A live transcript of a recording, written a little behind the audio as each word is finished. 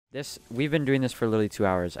We've been doing this for literally 2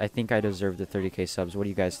 hours. I think I deserve the 30k subs. What do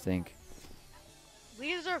you guys think?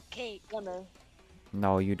 We deserve cake.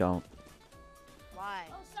 No, you don't. Why?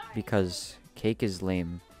 Because cake is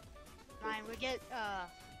lame. Fine, we get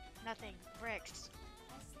nothing. Bricks.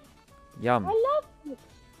 Yum. I love it.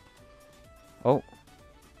 Oh.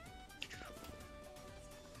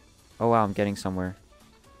 Oh wow, I'm getting somewhere.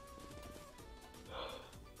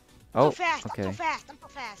 Oh, I'm so fast. okay. I'm so fast. I'm so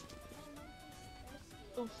fast.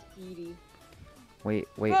 So speedy. Wait.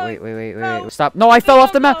 No. Stop. No, I fell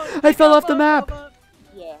off the map. I fell off the map.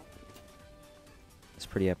 Yeah. It's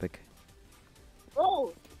pretty epic.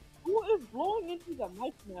 Bro, who is blowing into the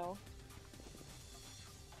mic now?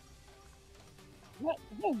 Is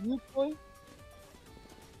that you, boy?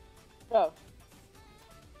 Bro.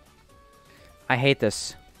 I hate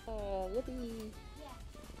this. Yippee.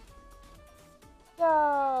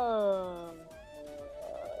 Go.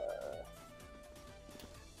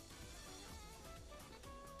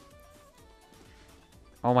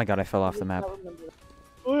 Oh my god, I fell off the map. What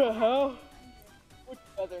the hell? Which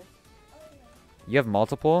feather? You have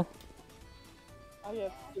multiple? I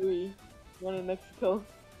have 3. One in Mexico.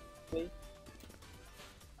 But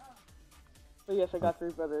yes, I got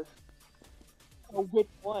 3 brothers. Oh, which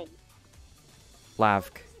one?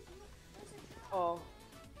 Lavk. Oh.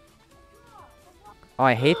 Oh,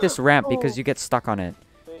 I hate this ramp because you get stuck on it.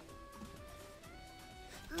 Wait.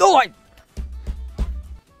 No,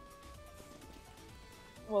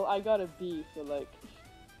 Well, I got a B, so like.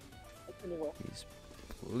 Anyway.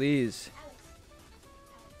 Please.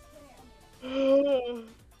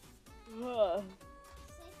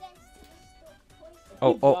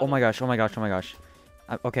 Oh my gosh.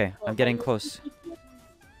 Okay, I'm getting close.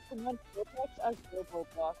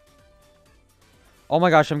 Oh my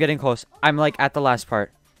gosh, I'm getting close. I'm like at the last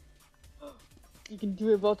part. You can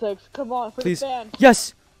do it, Votex. Come on, put Please. it ban.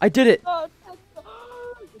 Yes, I did it. You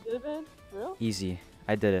did it, man? For real? Easy.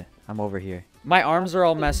 I did it. I'm over here. My arms are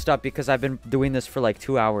all messed up because I've been doing this for like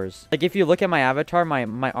 2 hours. Like if you look at my avatar,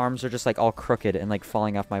 my arms are just like all crooked and like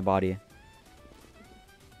falling off my body.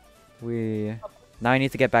 Now I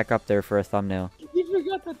need to get back up there for a thumbnail. You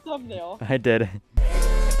forgot the thumbnail. I did.